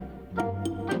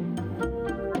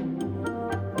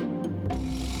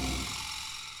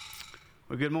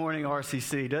Good morning,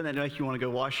 RCC. Doesn't that make you want to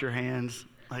go wash your hands?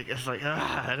 I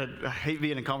hate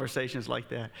being in conversations like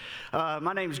that.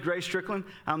 My name is Gray Strickland.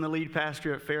 I'm the lead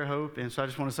pastor at Fairhope, and so I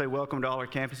just want to say welcome to all our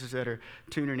campuses that are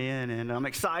tuning in. And I'm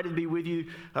excited to be with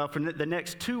you for the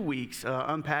next 2 weeks,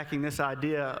 unpacking this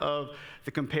idea of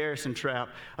the comparison trap.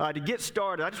 To get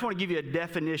started, I just want to give you a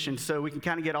definition so we can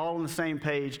kind of get all on the same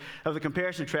page of the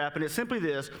comparison trap. And it's simply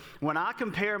this: when I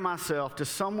compare myself to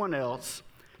someone else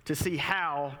to see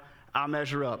how I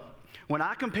measure up. When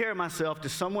I compare myself to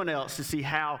someone else to see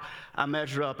how I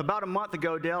measure up. About a month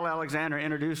ago, Dale Alexander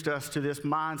introduced us to this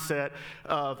mindset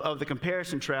of the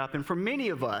comparison trap. And for many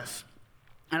of us,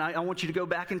 and I want you to go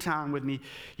back in time with me,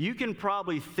 you can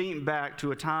probably think back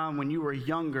to a time when you were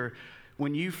younger,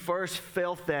 when you first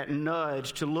felt that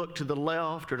nudge to look to the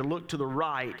left or to look to the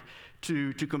right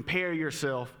to compare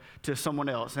yourself to someone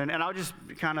else. And I'll just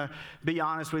kind of be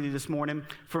honest with you this morning.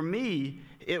 For me,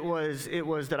 it was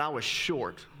that I was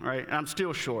short, right? And I'm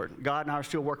still short. God and I are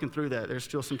still working through that. There's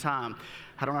still some time.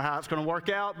 I don't know how it's going to work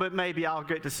out, but maybe I'll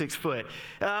get to 6 foot.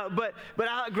 But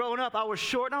growing up, I was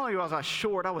short. Not only was I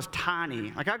short, I was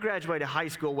tiny. Like, I graduated high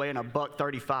school weighing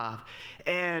 $135.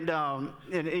 And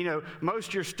you know, most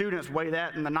of your students weigh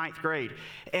that in the 9th grade.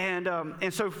 And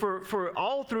so for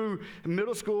all through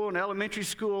middle school and elementary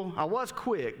school, I was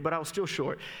quick, but I was still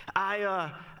short. I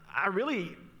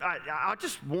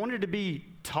just wanted to be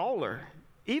taller,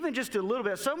 even just a little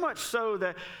bit. So much so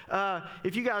that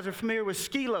if you guys are familiar with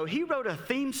Skee-Lo, he wrote a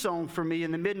theme song for me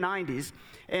in the mid-'90s.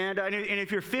 And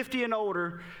if you're 50 and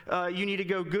older, you need to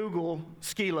go Google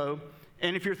Skee-Lo.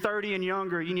 And if you're 30 and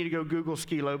younger, you need to go Google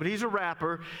Skee-Lo. But he's a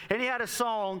rapper, and he had a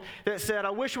song that said,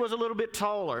 "I wish I was a little bit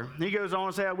taller." And he goes on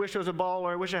to say, "I wish I was a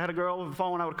baller. I wish I had a girl with a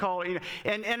phone I would call her." You know?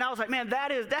 And I was like, man,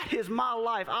 that is my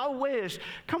life. I wish,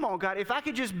 come on, God, if I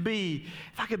could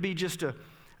be just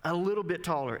a little bit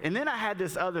taller. And then I had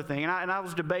this other thing, and I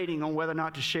was debating on whether or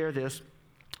not to share this,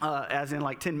 as in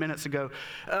like 10 minutes ago.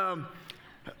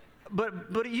 But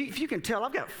if you can tell,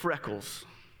 I've got freckles.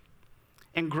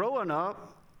 And growing up,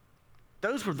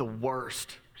 those were the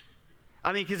worst.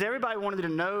 I mean, because everybody wanted to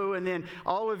know, and then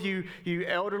all of you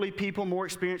elderly people more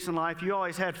experienced in life, you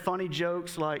always had funny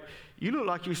jokes like, "You look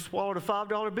like you swallowed a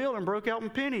 $5 bill and broke out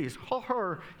in pennies."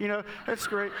 You know, that's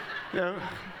great. You know,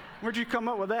 where'd you come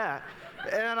up with that?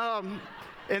 And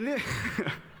then,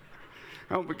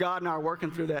 oh, but God and I are working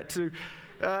through that too.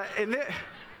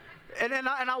 And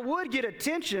I would get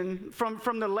attention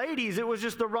from the ladies. It was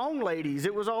just the wrong ladies.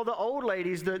 It was all the old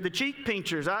ladies, the cheek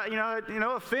pinchers.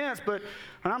 No offense, but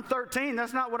when I'm 13,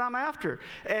 that's not what I'm after.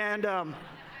 And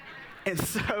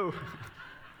so,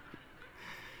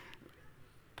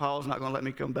 Paul's not going to let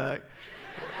me come back.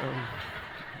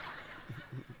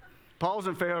 Paul's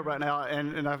in Fairhope right now,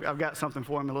 and I've got something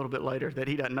for him a little bit later that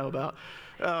he doesn't know about.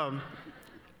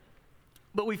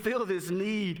 But we feel this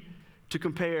need to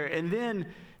compare, and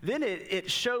then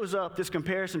it shows up, this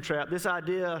comparison trap, this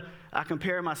idea I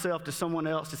compare myself to someone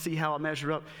else to see how I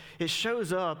measure up. It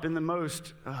shows up in the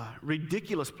most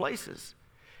ridiculous places.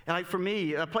 And like for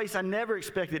me, a place I never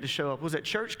expected to show up was at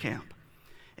church camp.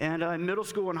 And in middle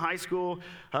school and high school,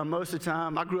 most of the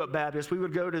time, I grew up Baptist. We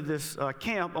would go to this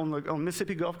camp on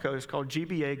Mississippi Gulf Coast called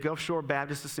GBA, Gulf Shore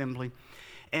Baptist Assembly.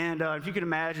 And if you can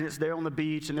imagine, it's there on the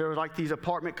beach, and there were like these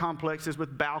apartment complexes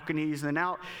with balconies, and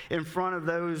out in front of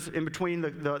those, in between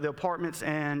the apartments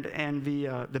and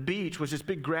the beach, was this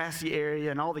big grassy area,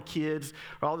 and all the kids,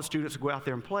 or all the students would go out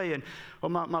there and play. And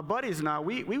well, my buddies and I,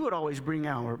 we would always bring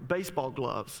our baseball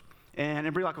gloves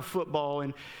and bring like a football,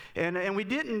 and we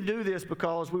didn't do this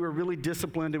because we were really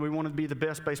disciplined and we wanted to be the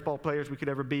best baseball players we could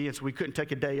ever be, and so we couldn't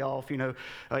take a day off. Even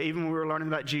when we were learning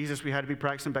about Jesus, we had to be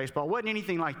practicing baseball. It wasn't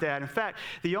anything like that. In fact,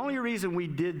 the only reason we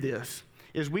did this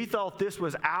is we thought this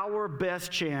was our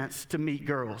best chance to meet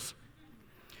girls.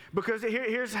 Because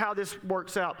here's how this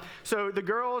works out. So the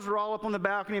girls are all up on the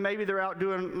balcony. Maybe they're out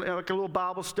doing like a little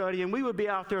Bible study, and we would be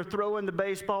out there throwing the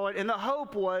baseball. And the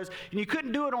hope was, and you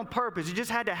couldn't do it on purpose, it just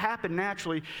had to happen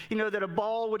naturally, that a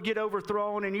ball would get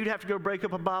overthrown, and you'd have to go break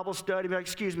up a Bible study. Be like,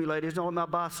 "Excuse me, ladies, don't let my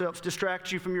biceps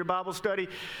distract you from your Bible study.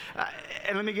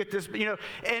 And let me get this,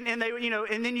 and they,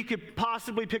 and then you could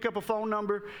possibly pick up a phone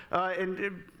number.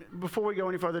 And before we go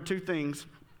any further, 2 things.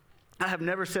 I have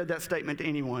never said that statement to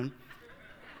anyone.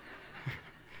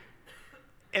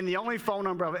 And the only phone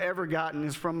number I've ever gotten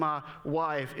is from my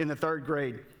wife in the 3rd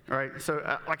grade, right? So,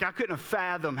 I couldn't have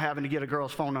fathomed having to get a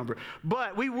girl's phone number.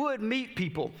 But we would meet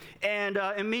people and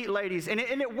meet ladies, and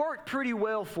it worked pretty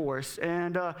well for us.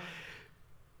 And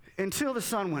until the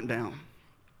sun went down,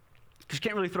 because you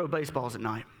can't really throw baseballs at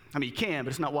night. I mean, you can, but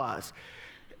it's not wise.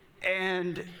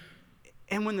 And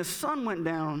when the sun went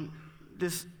down,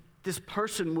 this this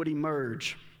person would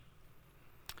emerge.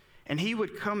 And he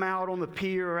would come out on the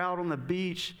pier or out on the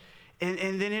beach,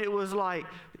 and then it was like,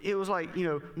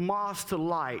 moths to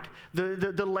light.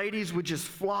 The ladies would just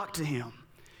flock to him.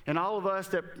 And all of us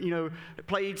that,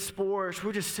 played sports,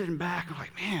 we're just sitting back and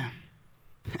like, man,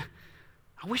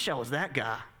 I wish I was that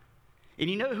guy. And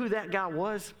you know who that guy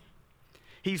was?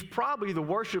 He's probably the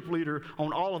worship leader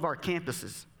on all of our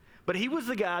campuses. But he was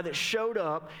the guy that showed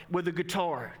up with a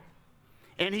guitar,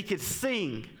 and he could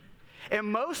sing. And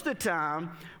most of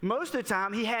the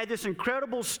time, he had this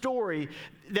incredible story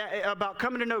about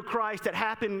coming to know Christ that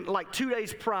happened like 2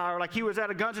 days prior. Like he was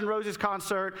at a Guns N' Roses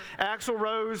concert. Axl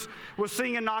Rose was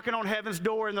singing Knocking on Heaven's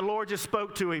Door, and the Lord just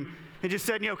spoke to him and just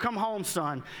said, come home,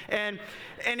 son. And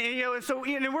so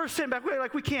we're sitting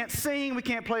back, we can't sing, we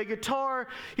can't play guitar.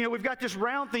 We've got this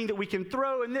round thing that we can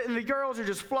throw, and the girls are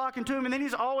just flocking to him. And then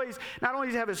he's always, not only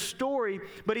does he have his story,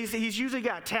 but he's usually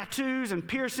got tattoos and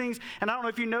piercings. And I don't know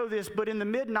if you know this, but in the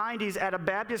mid-'90s at a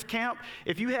Baptist camp,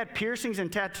 if you had piercings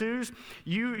and tattoos,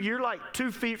 you're like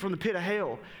 2 feet from the pit of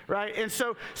hell, right? And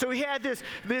so he had this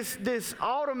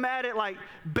automatic like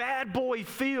bad boy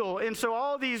feel. And so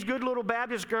all these good little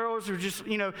Baptist girls are just,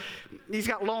 he's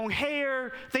got long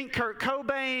hair, think Kurt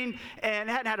Cobain, and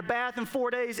hadn't had a bath in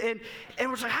 4 days. And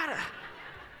we're like,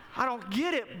 I don't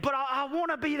get it, but I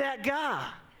want to be that guy.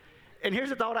 And here's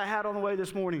the thought I had on the way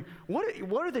this morning.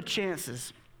 What are the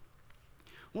chances?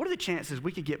 What are the chances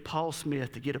we could get Paul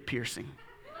Smith to get a piercing?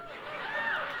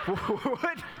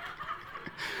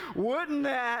 Wouldn't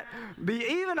that be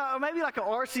even maybe like an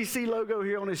RCC logo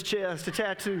here on his chest, a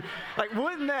tattoo? Like,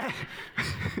 wouldn't that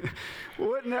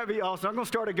be awesome? I'm going to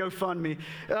start a GoFundMe.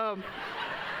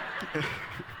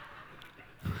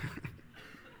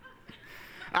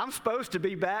 I'm supposed to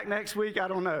be back next week. I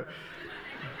don't know.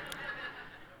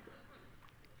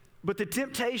 But the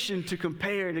temptation to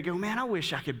compare and to go, man, I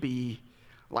wish I could be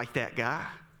like that guy.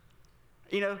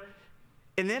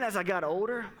 And then as I got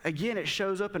older, again, it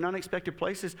shows up in unexpected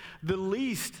places. The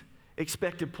least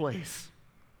expected place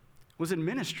was in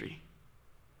ministry.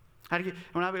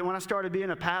 When I started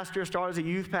being a pastor, started as a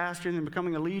youth pastor and then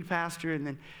becoming a lead pastor, and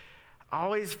then I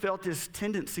always felt this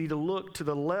tendency to look to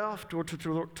the left or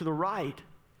to the right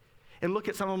and look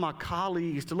at some of my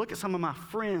colleagues, to look at some of my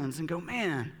friends and go,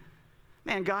 man,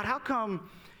 God, how come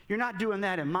you're not doing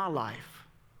that in my life?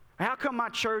 How come my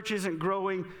church isn't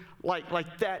growing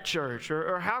like that church?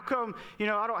 Or how come, I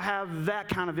don't have that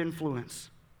kind of influence?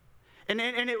 And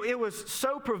it was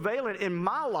so prevalent in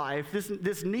my life,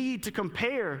 this need to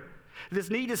compare, this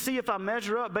need to see if I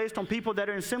measure up based on people that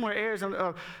are in similar areas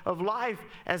of life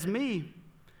as me.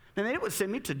 And then it would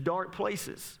send me to dark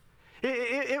places.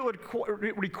 It would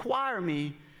require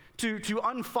me to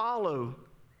unfollow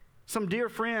some dear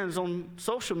friends on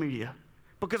social media,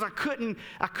 because I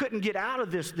couldn't get out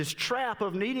of this trap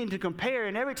of needing to compare.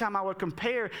 And every time I would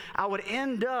compare, I would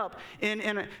end up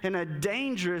in a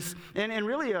dangerous and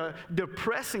really a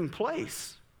depressing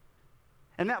place.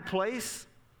 And that place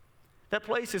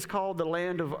is called the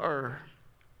land of Ur.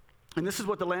 And this is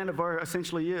what the land of Ur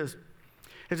essentially is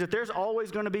that there's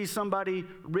always going to be somebody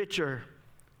richer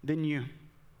than you.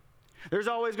 There's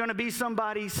always going to be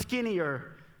somebody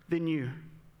skinnier than you.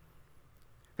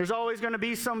 There's always going to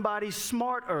be somebody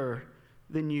smarter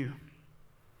than you.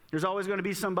 There's always going to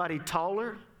be somebody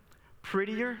taller,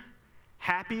 prettier,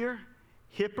 happier,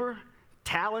 hipper,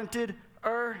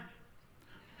 talented-er.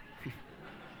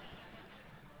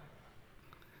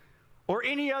 Or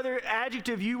any other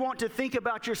adjective you want to think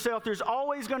about yourself. There's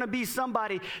always going to be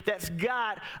somebody that's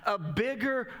got a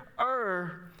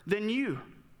bigger-er than you.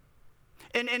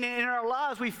 And in our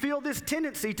lives, we feel this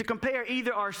tendency to compare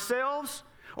either ourselves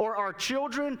or our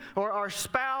children, or our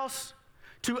spouse,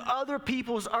 to other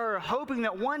people's hoping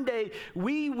that one day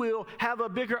we will have a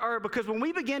bigger because when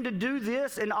we begin to do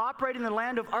this and operate in the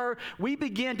land of we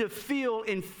begin to feel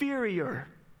inferior.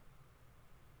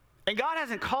 And God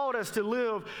hasn't called us to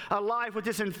live a life with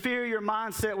this inferior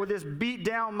mindset, with this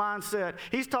beat-down mindset.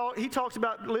 He talks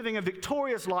about living a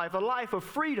victorious life, a life of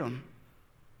freedom.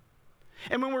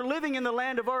 And when we're living in the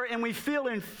land of and we feel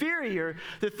inferior,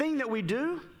 the thing that we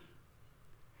do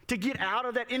to get out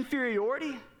of that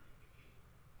inferiority,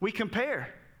 we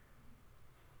compare.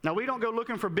 Now, we don't go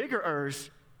looking for bigger ers.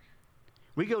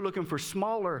 We go looking for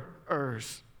smaller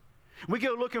ers. We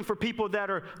go looking for people that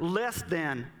are less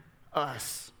than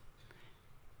us.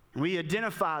 And we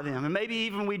identify them. And maybe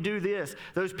even we do this.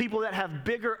 Those people that have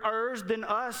bigger ers than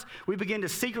us, we begin to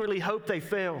secretly hope they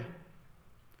fail.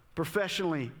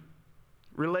 Professionally,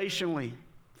 relationally,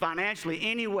 financially,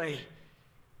 anyway.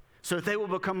 So that they will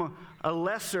become a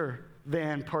lesser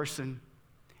than person.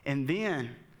 And then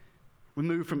we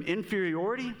move from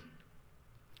inferiority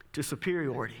to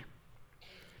superiority,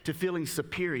 to feeling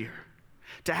superior,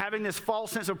 to having this false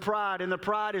sense of pride, and the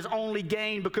pride is only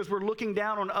gained because we're looking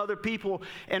down on other people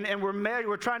and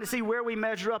we're trying to see where we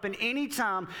measure up. And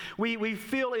anytime we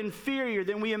feel inferior,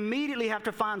 then we immediately have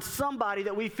to find somebody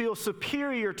that we feel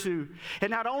superior to.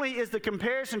 And not only is the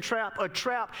comparison trap a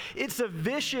trap, it's a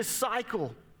vicious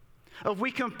cycle of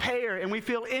we compare and we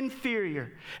feel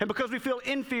inferior. And because we feel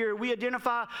inferior, we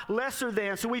identify lesser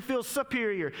than, so we feel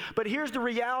superior. But here's the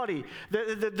reality.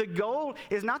 The goal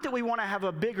is not that we want to have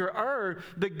a bigger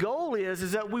The goal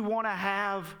is that we want to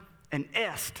have an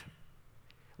est.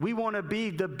 We want to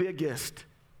be the biggest.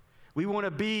 We want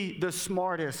to be the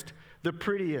smartest, the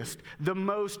prettiest, the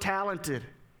most talented.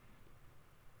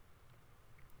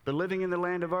 But living in the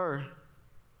land of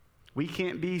we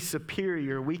can't be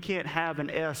superior. We can't have an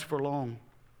S for long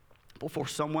before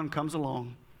someone comes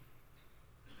along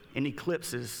and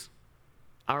eclipses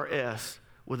our S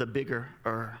with a bigger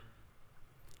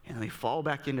And we fall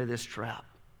back into this trap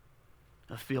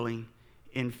of feeling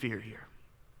inferior.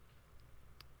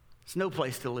 It's no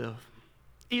place to live.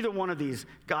 Either one of these,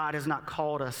 God has not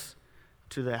called us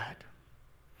to that.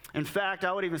 In fact,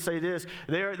 I would even say this,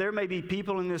 there may be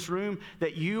people in this room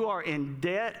that you are in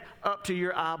debt up to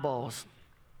your eyeballs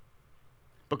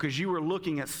because you were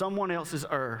looking at someone else's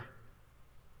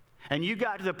And you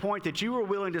got to the point that you were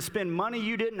willing to spend money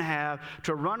you didn't have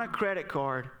to run a credit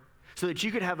card so that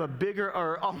you could have a bigger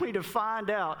only to find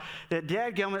out that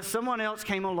dadgummit, someone else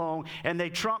came along and they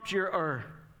trumped your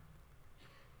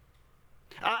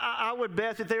I would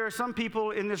bet that there are some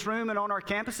people in this room and on our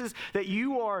campuses that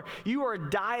you are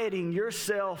dieting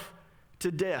yourself to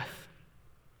death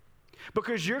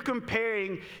because you're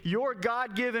comparing your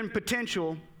God-given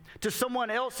potential to someone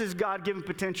else's God-given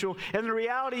potential. And the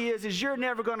reality is you're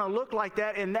never going to look like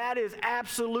that, and that is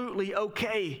absolutely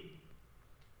okay.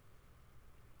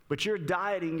 But you're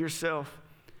dieting yourself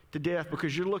to death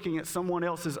because you're looking at someone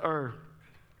else's And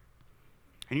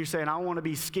you're saying, I want to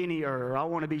be skinnier, or I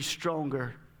want to be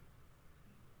stronger.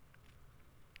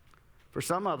 For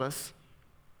some of us,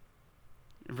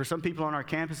 and for some people on our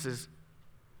campuses,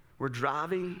 we're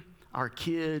driving our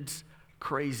kids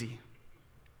crazy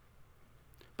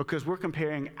because we're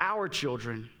comparing our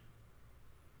children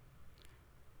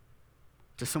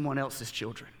to someone else's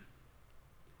children.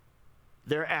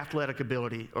 Their athletic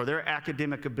ability, or their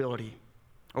academic ability,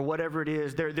 or whatever it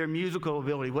is, their musical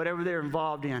ability, whatever they're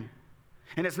involved in.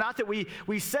 And it's not that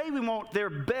we say we want their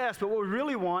best, but what we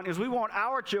really want is we want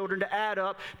our children to add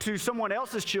up to someone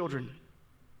else's children.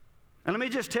 And let me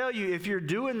just tell you, if you're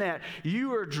doing that,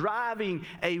 you are driving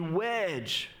a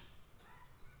wedge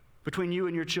between you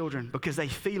and your children because they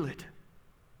feel it.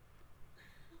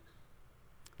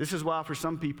 This is why for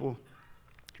some people,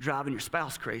 you're driving your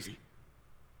spouse crazy.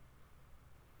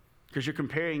 Because you're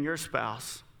comparing your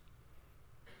spouse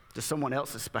to someone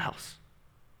else's spouse.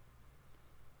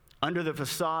 Under the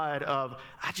facade of,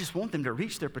 I just want them to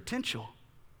reach their potential.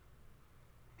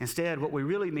 Instead, what we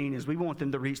really mean is we want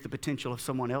them to reach the potential of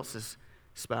someone else's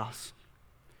spouse.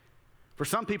 For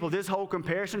some people, this whole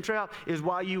comparison trap is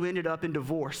why you ended up in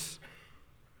divorce.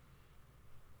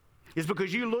 It's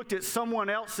because you looked at someone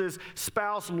else's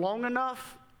spouse long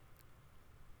enough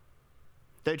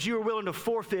that you were willing to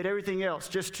forfeit everything else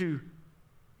just to,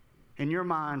 in your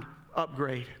mind,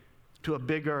 upgrade to a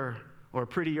bigger or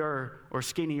prettier or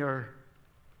skinnier.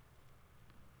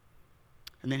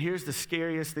 And then here's the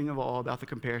scariest thing of all about the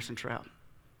comparison trap.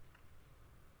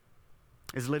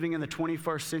 Is living in the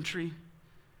 21st century,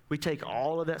 we take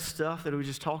all of that stuff that we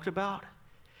just talked about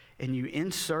and you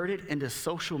insert it into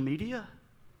social media.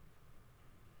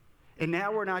 And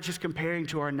now we're not just comparing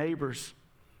to our neighbors.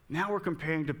 Now we're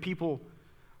comparing to people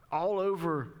all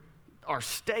over our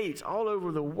states, all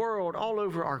over the world, all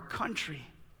over our country.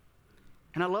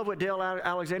 And I love what Dale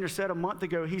Alexander said a month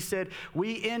ago. He said,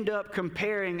 we end up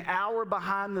comparing our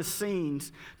behind the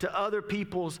scenes to other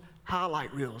people's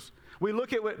highlight reels. We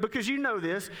look at what, because you know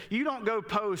this, you don't go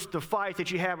post the fight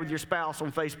that you have with your spouse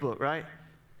on Facebook, right?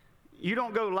 You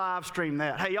don't go live stream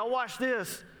that. Hey, y'all watch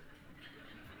this.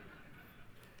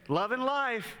 Loving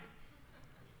life.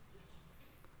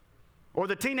 Or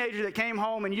the teenager that came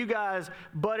home and you guys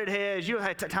butted heads. You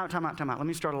had time out. Let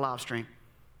me start a live stream.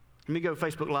 Let me go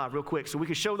Facebook Live real quick so we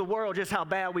can show the world just how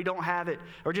bad we don't have it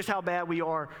or just how bad we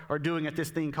are doing at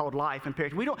this thing called life and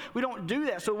parenting. We don't do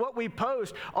that. So what we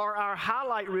post are our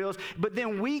highlight reels, but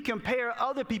then we compare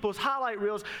other people's highlight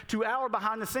reels to our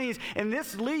behind the scenes. And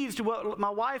this leads to what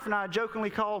my wife and I jokingly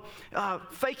call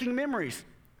faking memories.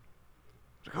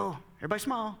 Like, oh, everybody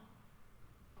smile.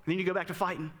 And then you go back to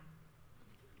fighting.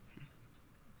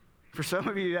 For some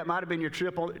of you, that might have been your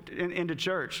trip into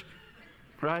church,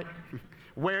 right?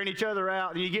 wearing each other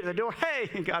out. And you get to the door, hey,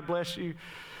 and God bless you.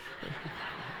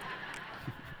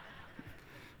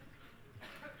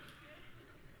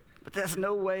 But that's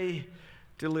no way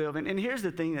to live. And here's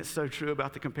the thing that's so true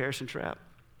about the comparison trap.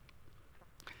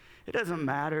 It doesn't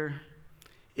matter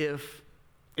if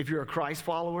you're a Christ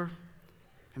follower.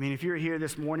 I mean, if you're here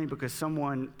this morning because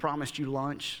someone promised you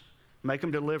lunch, make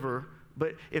them deliver.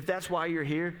 But if that's why you're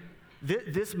here,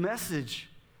 this message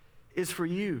is for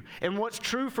you. And what's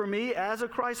true for me as a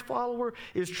Christ follower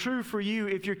is true for you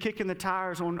if you're kicking the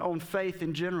tires on faith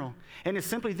in general. And it's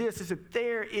simply this, is that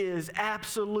there is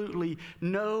absolutely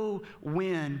no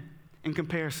win in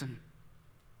comparison.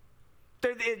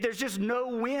 There's just no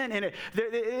win in it.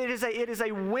 It is a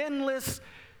winless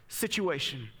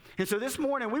situation. And so this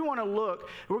morning we're going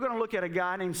to look at a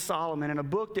guy named Solomon in a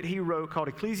book that he wrote called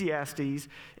Ecclesiastes,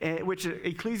 which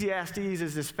Ecclesiastes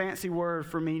is this fancy word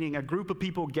for meaning a group of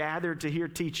people gathered to hear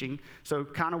teaching. So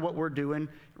kind of what we're doing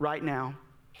right now.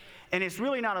 And it's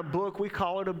really not a book. We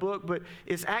call it a book, but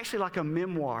it's actually like a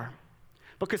memoir.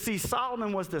 Because see,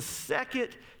 Solomon was the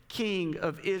second king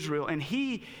of Israel, and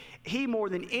he more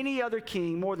than any other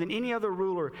king, more than any other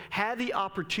ruler, had the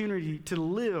opportunity to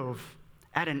live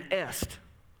at an est.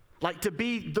 Like to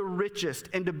be the richest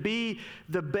and to be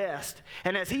the best.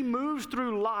 And as he moves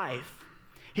through life,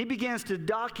 he begins to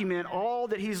document all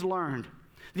that he's learned.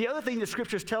 The other thing the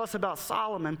scriptures tell us about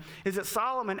Solomon is that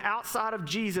Solomon, outside of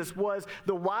Jesus, was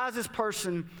the wisest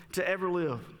person to ever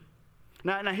live.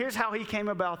 Now here's how he came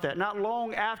about that. Not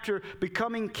long after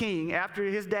becoming king, after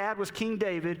his dad was King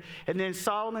David, and then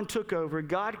Solomon took over,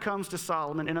 God comes to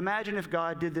Solomon. And imagine if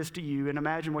God did this to you, and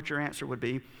imagine what your answer would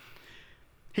be.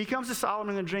 He comes to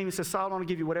Solomon in a dream and says, Solomon, I'll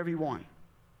give you whatever you want.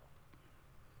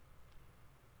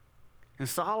 And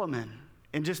Solomon,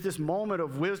 in just this moment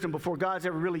of wisdom before God's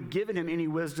ever really given him any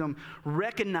wisdom,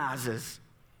 recognizes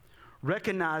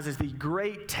the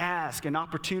great task and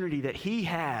opportunity that he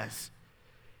has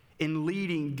in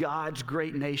leading God's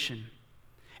great nation.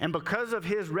 And because of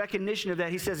his recognition of that,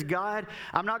 he says, God,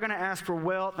 I'm not going to ask for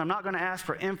wealth. I'm not going to ask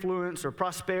for influence or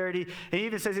prosperity. And he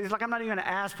even says, he's like, I'm not even going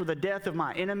to ask for the death of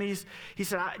my enemies. He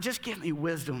said, just give me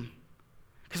wisdom.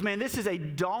 Because, man, this is a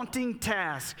daunting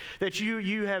task that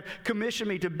you have commissioned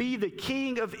me to be the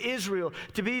king of Israel,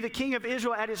 to be the king of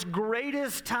Israel at its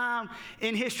greatest time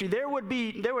in history. There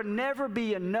would never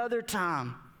be another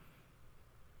time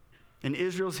in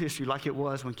Israel's history like it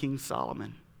was when King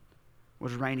Solomon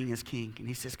was reigning as king. And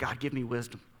he says, God, give me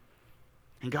wisdom.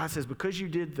 And God says, because you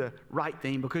did the right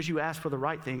thing, because you asked for the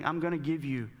right thing, I'm going to give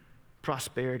you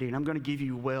prosperity, and I'm going to give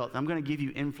you wealth. I'm going to give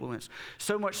you influence.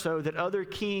 So much so that other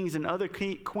kings and other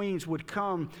queens would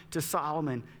come to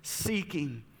Solomon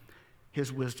seeking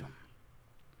his wisdom.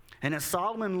 And as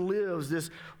Solomon lives this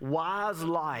wise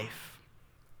life,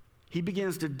 he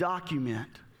begins to document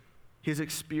his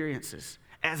experiences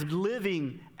as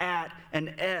living at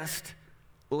an est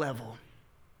level.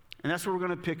 And that's where we're going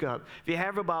to pick up. If you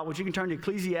have your Bibles, you can turn to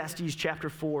Ecclesiastes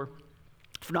chapter 4.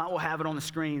 If not, we'll have it on the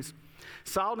screens.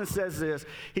 Solomon says this.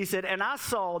 He said, and I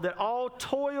saw that all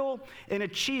toil and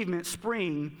achievement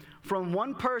spring from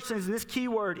one person's, this key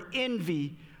word,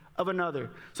 envy of another.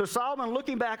 So Solomon,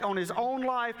 looking back on his own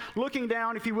life, looking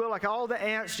down, if you will, like all the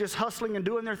ants just hustling and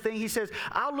doing their thing, he says,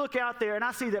 I look out there and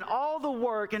I see that all the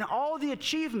work and all the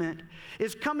achievement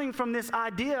is coming from this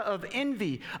idea of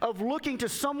envy, of looking to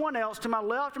someone else, to my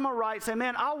left and my right, saying,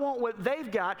 man, I want what they've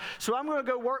got, so I'm going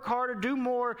to go work harder, do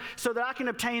more, so that I can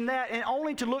obtain that, and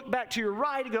only to look back to your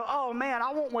right and go, oh man,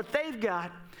 I want what they've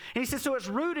got. And he says, so it's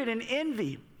rooted in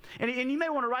envy. And you may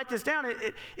want to write this down.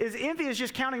 Envy is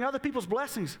just counting other people's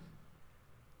blessings.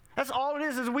 That's all it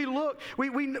is we look,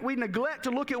 we neglect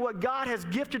to look at what God has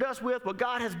gifted us with, what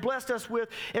God has blessed us with,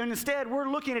 and instead we're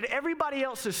looking at everybody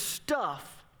else's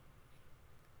stuff.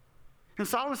 And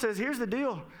Solomon says, here's the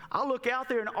deal. I look out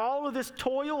there and all of this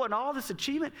toil and all this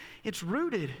achievement, it's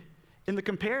rooted in the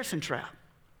comparison trap.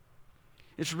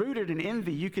 It's rooted in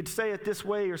envy. You could say it this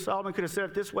way, or Solomon could have said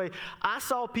it this way. I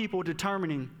saw people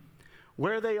determining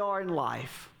where they are in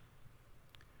life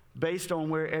based on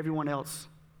where everyone else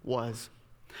was.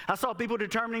 I saw people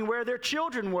determining where their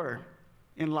children were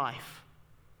in life,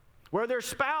 where their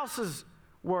spouses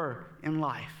were in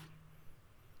life,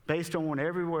 based on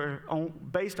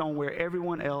where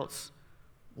everyone else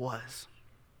was.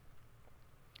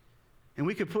 And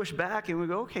we could push back and we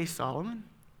go, okay, Solomon,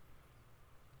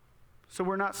 so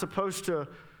we're not supposed to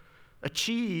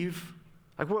achieve.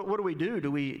 Like, what do we do?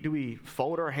 Do we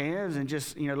fold our hands and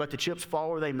just, let the chips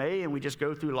fall where they may, and we just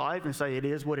go through life and say it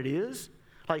is what it is?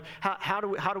 Like, how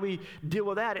do we deal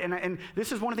with that? And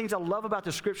this is one of the things I love about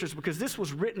the scriptures, because this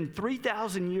was written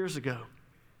 3,000 years ago.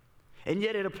 And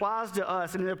yet it applies to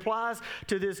us, and it applies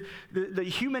to this, the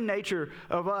human nature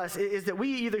of us, is that we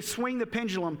either swing the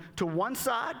pendulum to one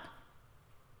side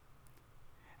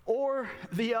or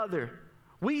the other.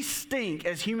 We stink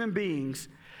as human beings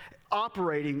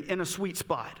operating in a sweet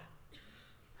spot.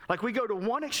 Like we go to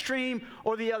one extreme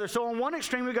or the other. So on one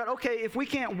extreme, we got, okay, if we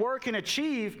can't work and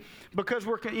achieve because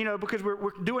we're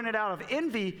doing it out of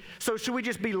envy, so should we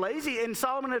just be lazy? And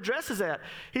Solomon addresses that.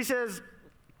 He says,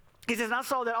 and I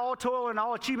saw that all toil and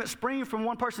all achievement spring from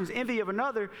one person's envy of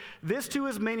another. This too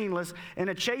is meaningless and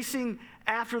a chasing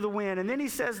after the wind. And then he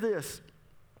says this,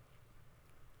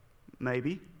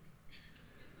 maybe.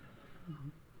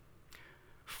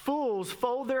 Fools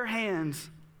fold their hands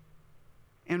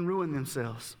and ruin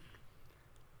themselves.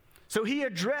 So he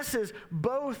addresses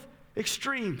both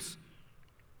extremes.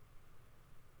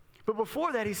 But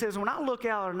before that, he says, when I look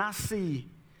out and I see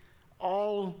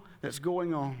all that's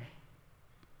going on,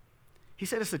 he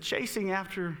said it's a chasing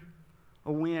after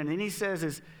a wind. And he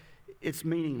says it's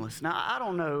meaningless. Now, I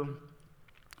don't know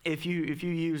if you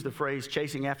use the phrase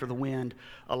chasing after the wind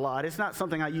a lot. It's not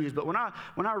something I use. But when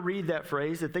I read that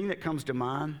phrase, the thing that comes to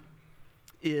mind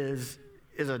is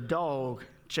a dog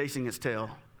chasing its tail.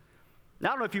 Now,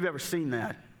 I don't know if you've ever seen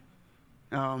that.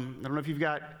 I don't know if you've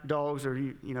got dogs or,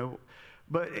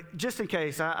 but just in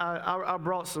case, I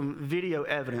brought some video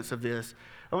evidence of this.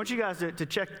 I want you guys to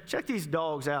check these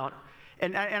dogs out,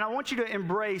 and I want you to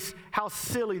embrace how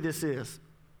silly this is.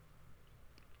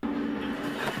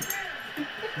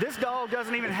 This dog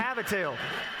doesn't even have a tail.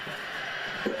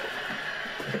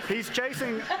 He's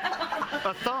chasing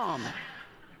a thumb.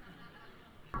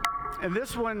 And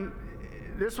this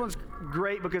one's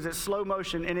great because it's slow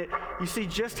motion, and you see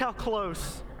just how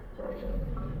close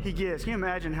he gets. Can you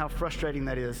imagine how frustrating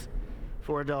that is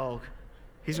for a dog?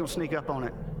 He's going to sneak up on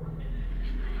it.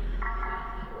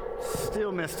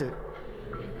 Still missed it.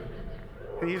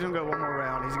 And he's going to go one more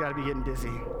round. He's got to be getting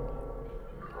dizzy.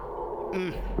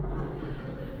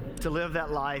 To live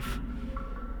that life.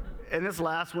 And this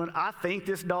last one, I think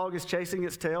this dog is chasing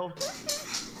its tail.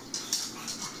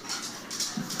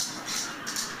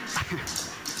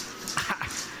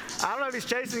 I don't know if he's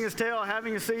chasing his tail,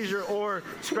 having a seizure, or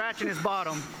scratching his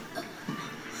bottom.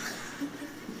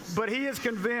 But he is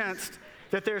convinced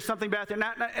that there's something back there.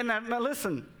 Now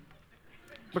listen,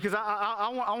 because I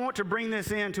want to bring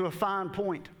this in to a fine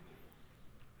point.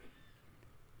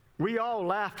 We all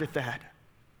laughed at that.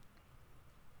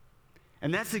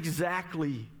 And that's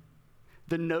exactly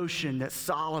the notion that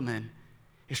Solomon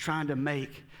is trying to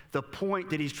make, the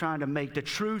point that he's trying to make, the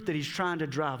truth that he's trying to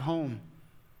drive home.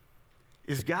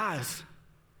 Is, guys,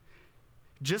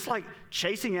 just like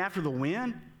chasing after the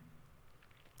wind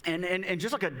and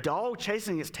just like a dog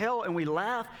chasing its tail and we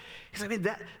laugh,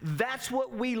 that's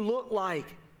what we look like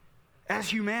as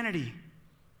humanity.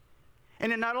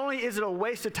 And not only is it a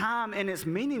waste of time and it's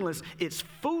meaningless, it's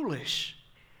foolish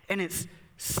and it's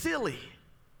silly.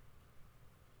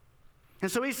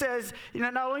 And so he says,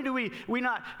 not only do we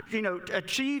not,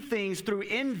 achieve things through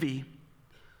envy,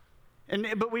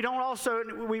 but we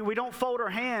don't we don't fold our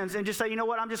hands and just say, you know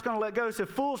what, I'm just going to let go. So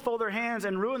fools fold their hands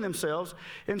and ruin themselves.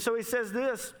 And so he says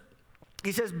this.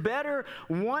 He says, better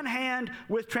one hand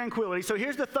with tranquility. So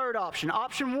here's the third option.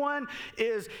 Option one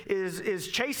is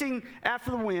chasing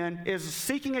after the wind, is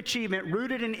seeking achievement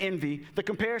rooted in envy, the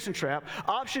comparison trap.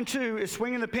 Option two is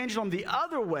swinging the pendulum the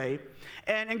other way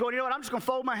and going, you know what, I'm just going to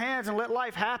fold my hands and let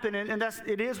life happen, and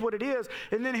it is what it is.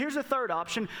 And then here's the third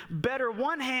option. Better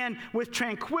one hand with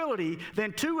tranquility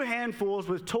than two handfuls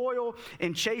with toil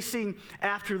and chasing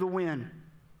after the wind.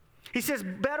 He says,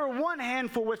 better one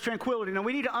handful with tranquility. Now,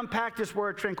 we need to unpack this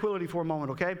word tranquility for a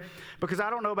moment, okay? Because I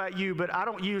don't know about you, but I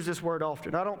don't use this word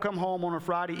often. I don't come home on a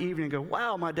Friday evening and go,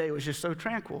 wow, my day was just so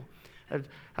tranquil.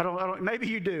 I don't. Maybe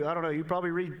you do. I don't know. You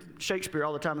probably read Shakespeare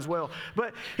all the time as well.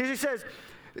 But he says,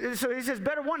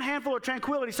 better one handful of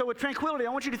tranquility. So with tranquility, I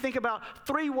want you to think about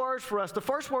three words for us. The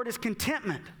first word is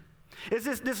contentment. Is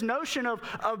this notion of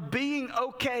being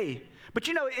okay. But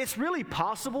it's really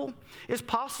possible. It's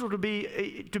possible to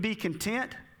be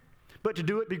content, but to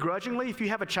do it begrudgingly. If you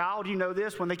have a child, you know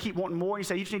this. When they keep wanting more, you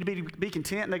say, you just need to be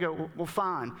content. And they go, well,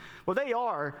 fine. Well, they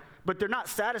are, but they're not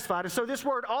satisfied. And so this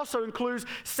word also includes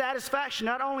satisfaction.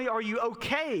 Not only are you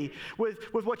okay with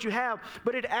what you have,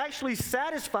 but it actually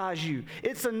satisfies you.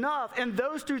 It's enough. And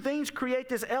those two things create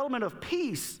this element of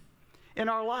peace in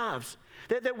our lives.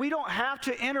 That we don't have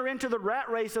to enter into the rat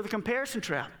race of the comparison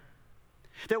trap.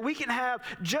 That we can have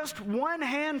just one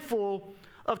handful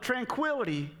of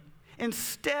tranquility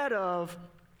instead of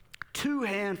two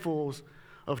handfuls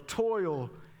of toil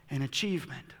and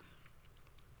achievement.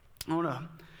 I want to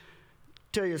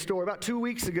tell you a story. About 2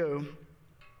 weeks ago,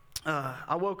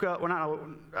 I woke up, when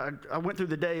I went through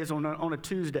the days on a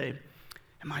Tuesday,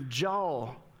 and my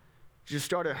jaw just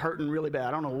started hurting really bad.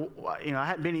 I don't know, I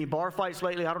hadn't been in any bar fights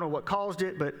lately. I don't know what caused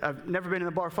it, but I've never been in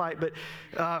a bar fight, but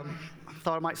I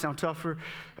thought it might sound tougher.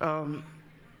 And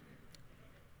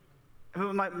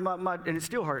it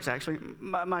still hurts, actually.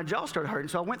 My jaw started hurting,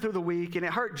 so I went through the week, and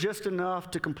it hurt just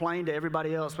enough to complain to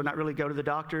everybody else, but not really go to the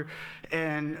doctor.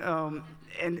 And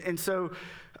so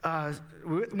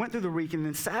we went through the week, and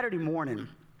then Saturday morning,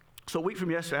 so a week from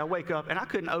yesterday, I wake up, and I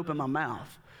couldn't open my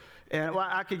mouth. And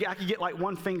I could get like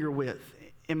one finger width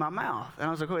in my mouth. And I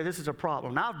was like, okay, this is a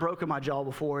problem. Now, I've broken my jaw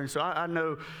before, and so I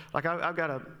know, like, I've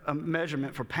got a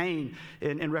measurement for pain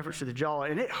in reference to the jaw,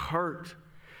 and it hurt.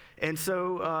 And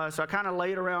so I kind of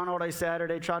laid around all day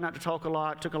Saturday, tried not to talk a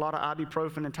lot, took a lot of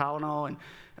ibuprofen and Tylenol.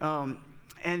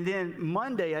 And then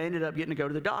Monday, I ended up getting to go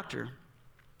to the doctor.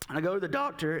 And I go to the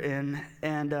doctor, and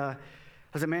I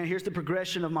said, man, here's the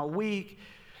progression of my week.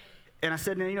 And I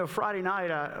said, Friday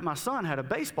night, my son had a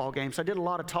baseball game, so I did a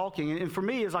lot of talking. And for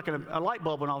me, it's like a light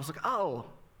bulb, and I was like, oh,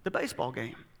 the baseball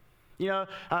game.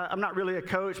 I'm not really a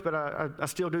coach, but I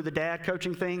still do the dad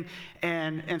coaching thing.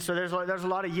 And so there's a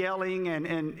lot of yelling,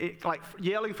 and like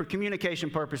yelling for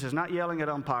communication purposes, not yelling at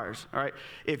umpires, all right?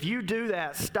 If you do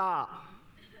that, stop.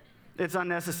 It's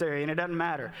unnecessary, and it doesn't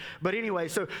matter. But anyway,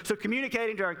 so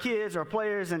communicating to our kids, our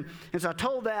players, and so I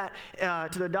told that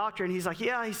to the doctor, and he's like,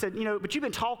 yeah, he said, but you've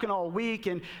been talking all week,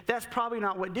 and that's probably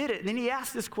not what did it. And then he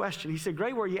asked this question. He said,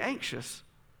 Gray, were you anxious?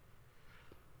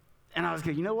 And I was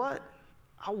like, you know what?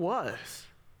 I was.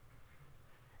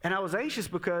 And I was anxious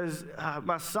because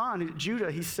my son,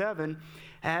 Judah, he's 7,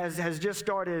 has just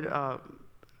started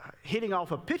hitting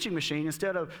off a pitching machine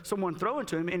instead of someone throwing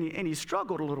to him, and he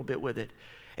struggled a little bit with it.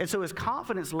 And so his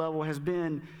confidence level has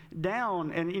been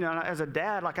down. And, as a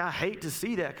dad, like, I hate to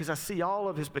see that because I see all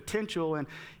of his potential and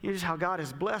just how God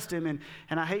has blessed him. And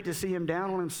I hate to see him down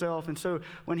on himself. And so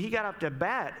when he got up to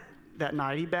bat that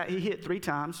night, he hit 3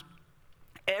 times.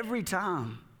 Every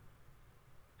time,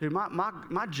 dude,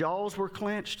 my jaws were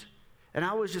clenched. And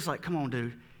I was just like, come on,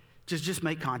 dude, just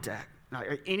make contact.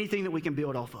 Like, anything that we can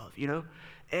build off of,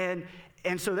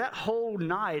 And so that whole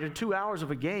night, or 2 hours of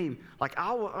a game, like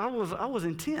I was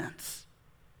intense.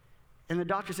 And the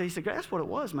doctor said, that's what it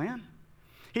was, man.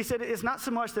 He said, it's not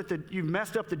so much that you've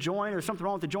messed up the joint or something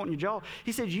wrong with the joint in your jaw.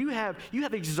 He said, you have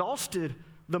exhausted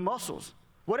the muscles.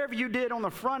 Whatever you did on the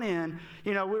front end,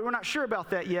 we're not sure about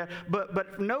that yet,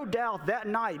 but no doubt that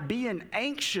night, being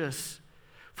anxious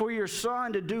for your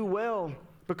son to do well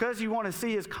because you want to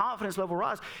see his confidence level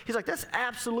rise, he's like, that's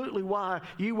absolutely why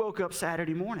you woke up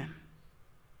Saturday morning.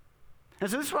 And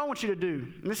so this is what I want you to do.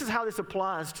 And this is how this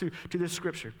applies to this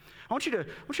scripture. I want you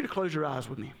to close your eyes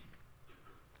with me.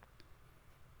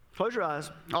 Close your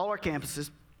eyes, all our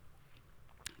campuses.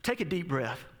 Take a deep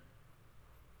breath.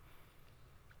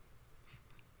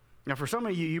 Now, for some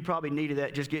of you, you probably needed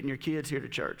that just getting your kids here to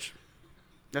church.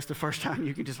 That's the first time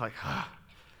you can just like, ah.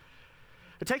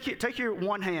 Take your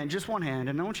one hand, just one hand,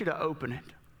 and I want you to open it.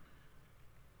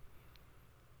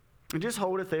 And just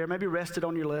hold it there. Maybe rest it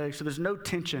on your leg so there's no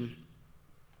tension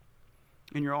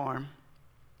in your arm.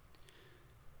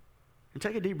 And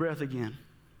take a deep breath again.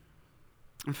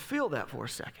 And feel that for a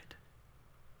second.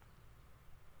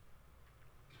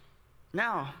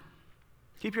 Now,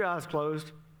 keep your eyes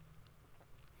closed.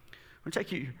 I'm going to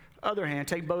take your other hand,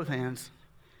 take both hands,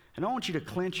 and I want you to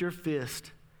clench your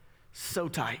fist so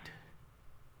tight.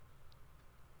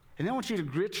 And then I want you to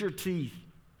grit your teeth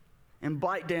and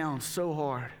bite down so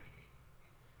hard.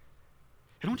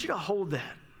 And I want you to hold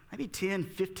that. Maybe 10,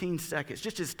 15 seconds,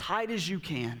 just as tight as you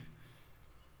can.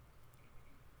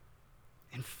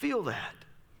 And feel that.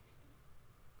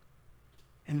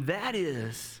 And that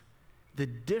is the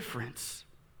difference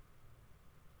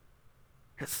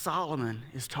that Solomon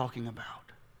is talking about.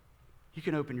 You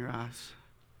can open your eyes.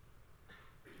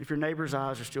 If your neighbor's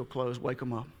eyes are still closed, wake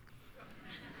them up.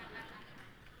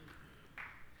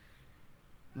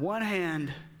 One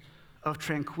hand of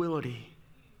tranquility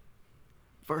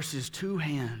versus 2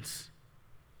 hands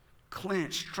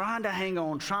clenched, trying to hang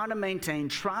on, trying to maintain,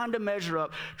 trying to measure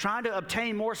up, trying to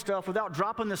obtain more stuff without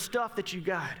dropping the stuff that you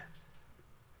got,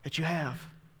 that you have.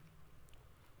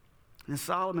 And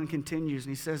Solomon continues,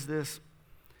 and he says this.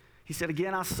 He said,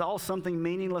 again, I saw something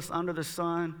meaningless under the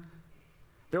sun.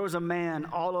 There was a man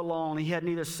all alone. He had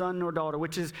neither son nor daughter,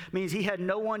 which means he had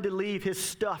no one to leave his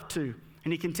stuff to.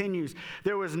 And he continues,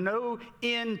 there was no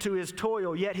end to his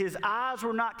toil, yet his eyes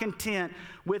were not content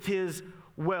with his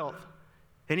wealth.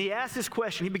 And he asked this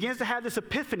question. He begins to have this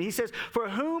epiphany. He says, for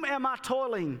whom am I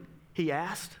toiling? He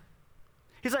asked.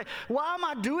 He's like, why am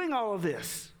I doing all of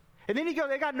this? And then he goes,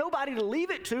 they got nobody to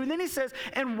leave it to. And then he says,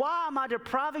 and why am I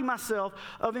depriving myself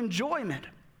of enjoyment?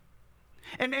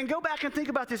 And go back and think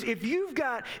about this. If you've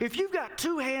got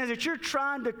two hands that you're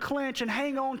trying to clench and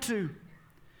hang on to,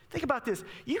 think about this.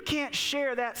 You can't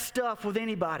share that stuff with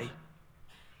anybody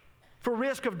for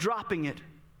risk of dropping it.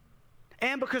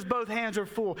 And because both hands are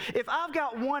full. If I've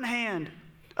got one hand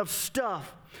of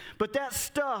stuff, but that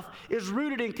stuff is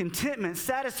rooted in contentment,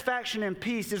 satisfaction, and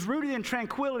peace, is rooted in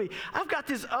tranquility, I've got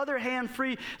this other hand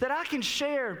free that I can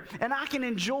share and I can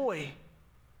enjoy.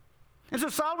 And so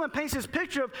Solomon paints this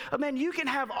picture of, man, you can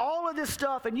have all of this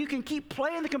stuff and you can keep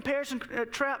playing the comparison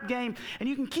trap game and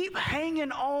you can keep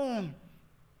hanging on.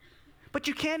 But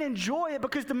you can't enjoy it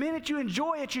because the minute you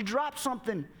enjoy it, you drop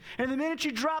something. And the minute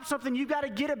you drop something, you've got to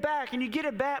get it back. And you get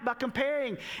it back by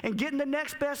comparing and getting the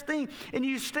next best thing. And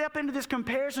you step into this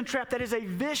comparison trap that is a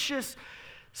vicious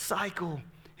cycle.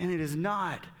 And it is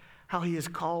not how he has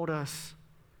called us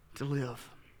to live.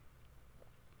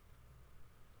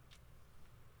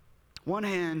 One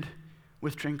hand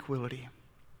with tranquility.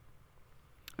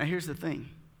 Now here's the thing.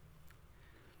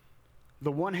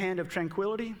 The one hand of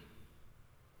tranquility,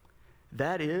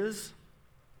 that is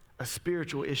a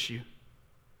spiritual issue.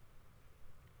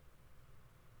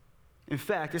 In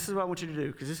fact, this is what I want you to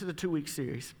do, because this is a 2-week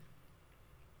series.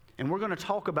 And we're going to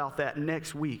talk about that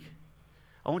next week.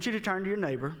 I want you to turn to your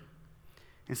neighbor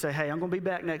and say, hey, I'm going to be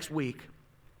back next week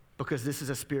because this is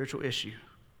a spiritual issue.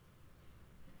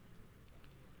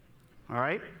 All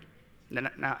right? Now,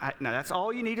 that's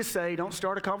all you need to say. Don't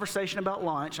start a conversation about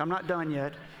lunch. I'm not done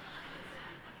yet.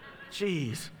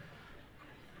 Jeez.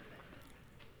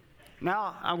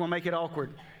 Now I'm going to make it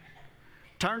awkward.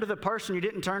 Turn to the person you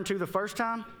didn't turn to the first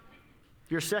time.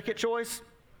 Your second choice,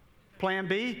 plan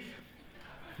B.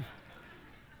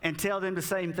 And tell them the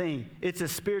same thing. It's a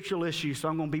spiritual issue, so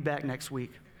I'm going to be back next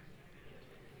week.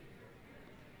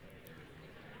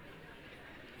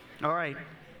 All right.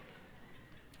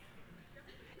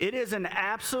 It is an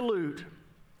absolute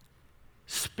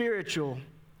spiritual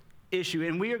issue,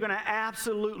 and we are going to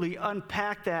absolutely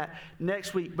unpack that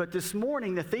next week. But this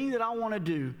morning, the thing that I want to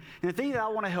do, and the thing that I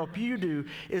want to help you do,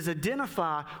 is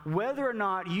identify whether or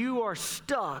not you are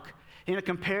stuck in a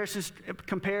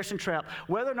comparison trap,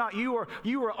 whether or not you are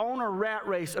on a rat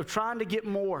race of trying to get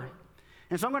more.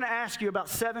 And so I'm going to ask you about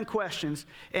 7 questions,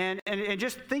 and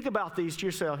just think about these to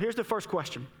yourself. Here's the first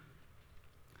question.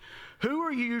 Who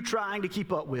are you trying to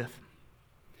keep up with?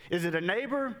 Is it a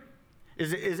neighbor?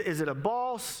 Is it a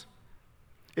boss?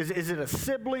 Is it a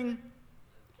sibling?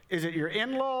 Is it your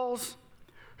in-laws?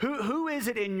 Who is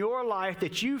it in your life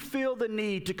that you feel the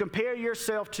need to compare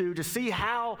yourself to see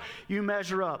how you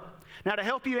measure up? Now, to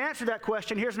help you answer that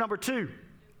question, here's number 2.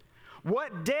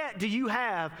 What debt do you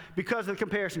have because of the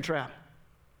comparison trap?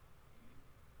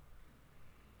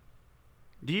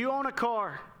 Do you own a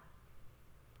car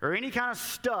or any kind of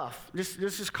stuff? Let's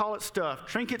just call it stuff,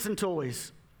 trinkets and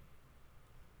toys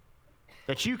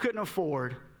that you couldn't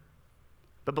afford,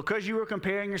 but because you were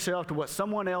comparing yourself to what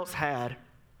someone else had,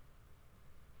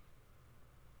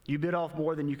 you bit off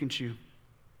more than you can chew.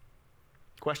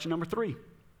 Question number 3.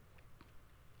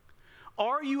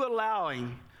 Are you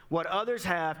allowing what others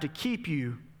have to keep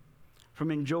you from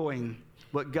enjoying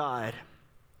what God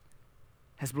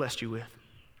has blessed you with?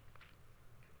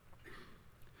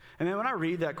 And then when I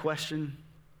read that question,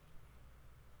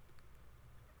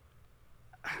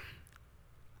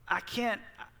 I can't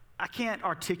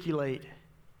articulate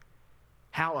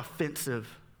how offensive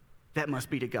that must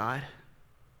be to God.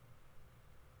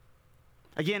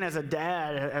 Again, as a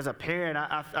dad, as a parent,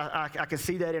 I can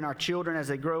see that in our children as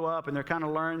they grow up and they're kind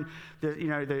of learn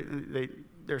that,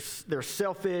 they're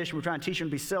selfish. We're trying to teach them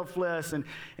to be selfless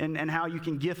and how you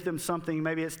can gift them something.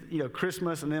 Maybe it's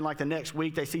Christmas, and then like the next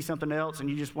week they see something else and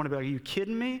you just want to be like, are you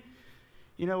kidding me?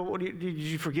 Did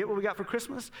you forget what we got for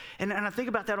Christmas? And I think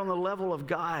about that on the level of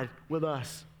God with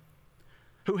us,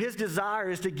 who his desire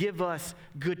is to give us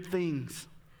good things.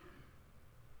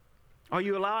 Are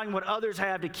you allowing what others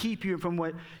have to keep you from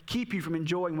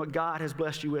enjoying what God has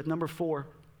blessed you with? Number 4,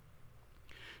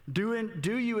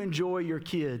 do you enjoy your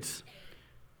kids,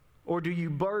 or do you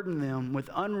burden them with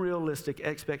unrealistic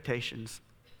expectations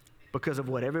because of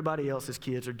what everybody else's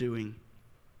kids are doing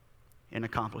and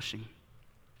accomplishing?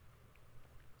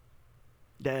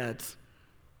 Dads,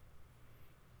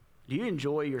 do you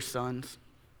enjoy your sons,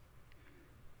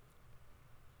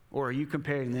 or are you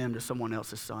comparing them to someone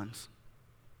else's sons?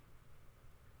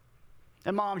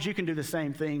 And moms, you can do the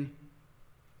same thing.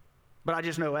 But I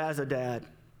just know as a dad,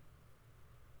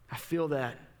 I feel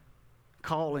that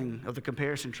calling of the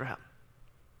comparison trap.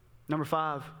 Number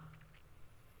 5,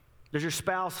 does your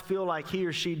spouse feel like he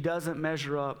or she doesn't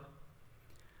measure up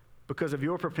because of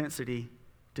your propensity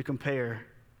to compare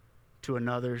to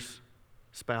another's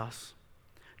spouse?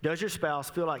 Does your spouse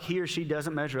feel like he or she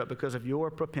doesn't measure up because of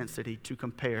your propensity to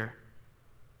compare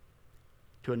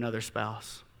to another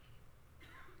spouse?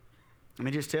 Let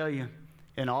me just tell you,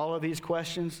 in all of these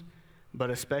questions, but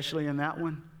especially in that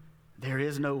one, there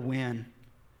is no win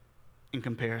in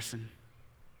comparison.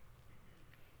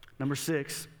 Number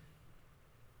 6,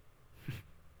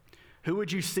 who would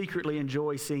you secretly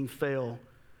enjoy seeing fail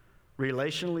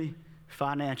relationally,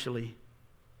 financially,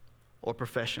 or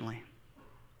professionally?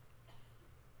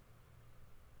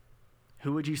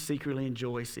 Who would you secretly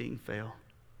enjoy seeing fail?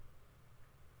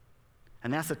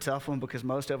 And that's a tough one because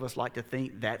most of us like to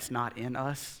think that's not in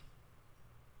us.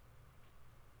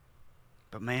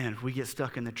 But man, if we get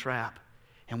stuck in the trap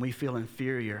and we feel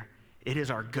inferior, it is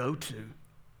our go-to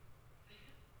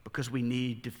because we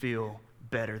need to feel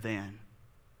better than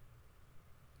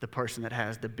the person that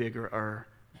has the bigger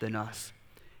than us.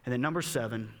 And then number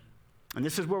 7, and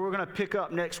this is where we're going to pick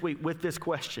up next week with this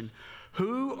question: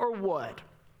 who or what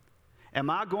am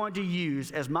I going to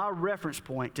use as my reference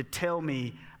point to tell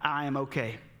me I am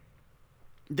okay?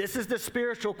 This is the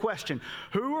spiritual question.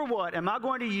 Who or what am I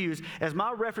going to use as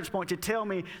my reference point to tell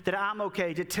me that I'm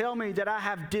okay, to tell me that I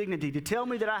have dignity, to tell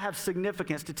me that I have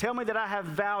significance, to tell me that I have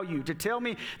value, to tell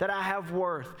me that I have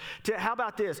worth? How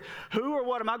about this? Who or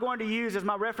what am I going to use as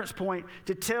my reference point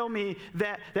to tell me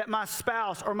that my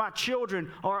spouse or my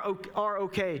children are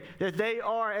okay, that they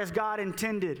are as God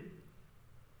intended?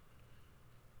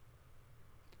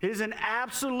 It is an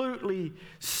absolutely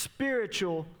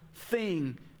spiritual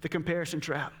thing, the comparison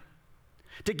trap.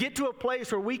 To get to a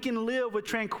place where we can live with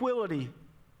tranquility,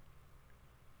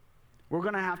 we're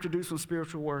going to have to do some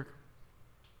spiritual work.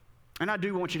 And I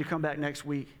do want you to come back next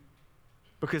week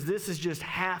because this is just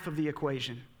half of the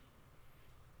equation.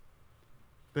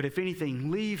 But if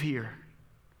anything, leave here.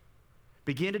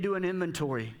 Begin to do an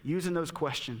inventory using those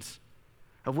questions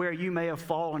of where you may have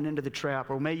fallen into the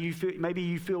trap, or maybe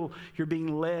you feel you're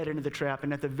being led into the trap,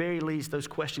 and at the very least, those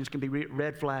questions can be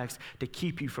red flags to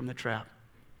keep you from the trap.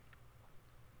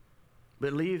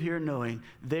 But leave here knowing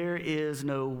there is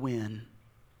no win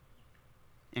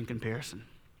in comparison.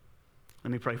 Let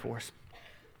me pray for us.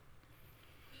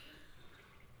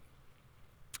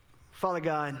 Father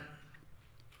God,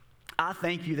 I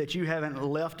thank you that you haven't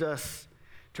left us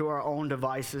to our own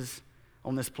devices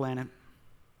on this planet.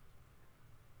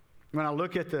 When I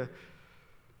look at the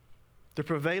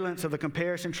prevalence of the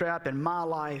comparison trap in my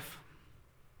life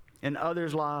and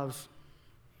others' lives,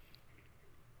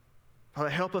 Father,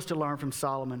 help us to learn from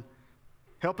Solomon.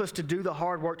 Help us to do the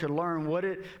hard work to learn what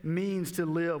it means to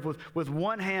live with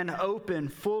one hand open,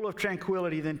 full of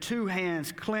tranquility, then two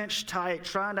hands clenched tight,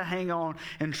 trying to hang on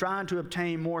and trying to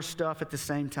obtain more stuff at the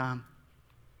same time.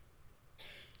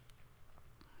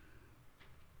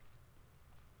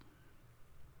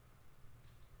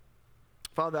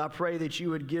 Father, I pray that you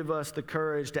would give us the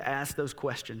courage to ask those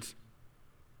questions.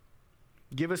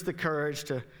 Give us the courage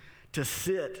to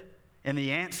sit in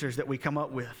the answers that we come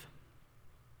up with.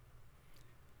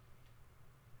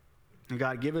 And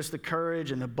God, give us the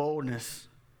courage and the boldness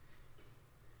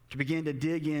to begin to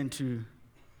dig into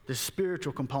the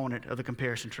spiritual component of the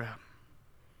comparison trap.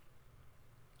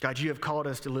 God, you have called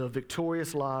us to live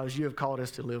victorious lives. You have called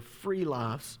us to live free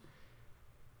lives.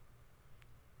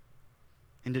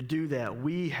 And to do that,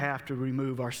 we have to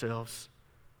remove ourselves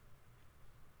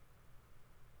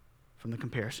from the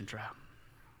comparison trap.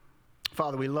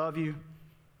 Father, we love you.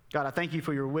 God, I thank you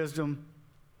for your wisdom,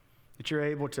 that you're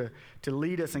able to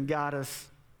lead us and guide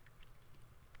us.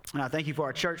 And I thank you for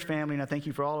our church family, and I thank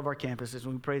you for all of our campuses.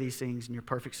 And we pray these things in your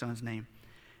perfect Son's name.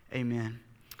 Amen.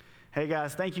 Hey,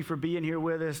 guys, thank you for being here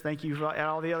with us. Thank you at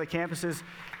all the other campuses.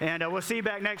 And we'll see you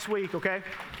back next week, okay?